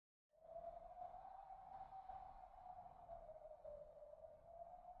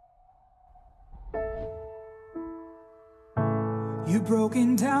You're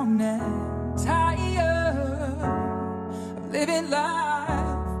broken down and tired of living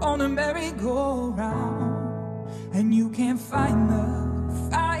life on a merry-go-round, and you can't find the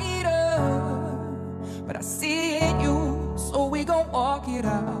fighter, but I see it in you, so we gon' walk it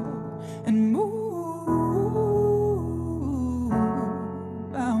out and move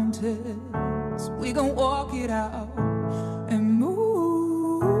mountains. We gon' walk it out and move.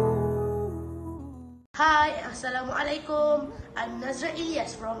 Hi, Assalamualaikum. I'm Nazran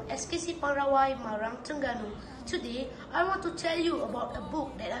from SKC Rawai, Marang, Terengganu. Today, I want to tell you about a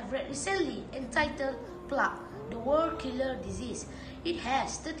book that I've read recently entitled Plague, the World Killer Disease. It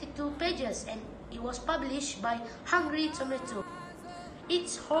has 32 pages and it was published by Hungry Tomato.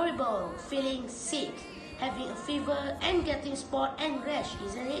 It's horrible feeling sick, having a fever and getting spot and rash,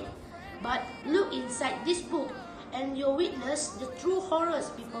 isn't it? But look inside this book and you'll witness the true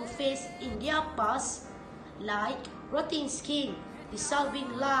horrors people face in their past, like rotting skin, dissolving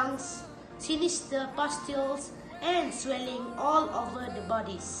lungs, sinister pustules, and swelling all over the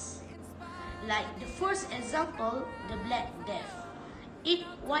bodies. Like the first example, the Black Death. It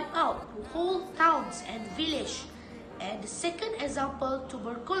wiped out whole towns and villages. And the second example,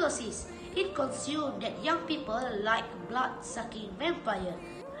 tuberculosis. It consumed that young people like blood-sucking vampire.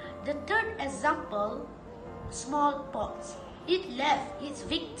 The third example, smallpox. It left its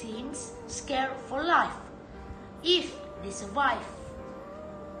victims scared for life, if they survive.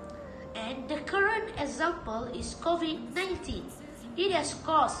 And the current example is COVID-19. It has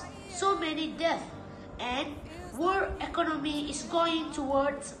caused so many deaths and world economy is going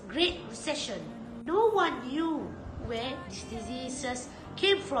towards Great Recession. No one knew where these diseases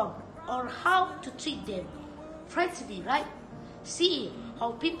came from or how to treat them. Frightening, right? See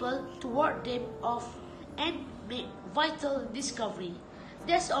how people ward them off and make vital discovery.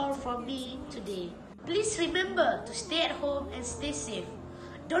 That's all from me today. Please remember to stay at home and stay safe.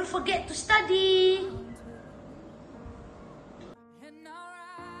 Don't forget to study!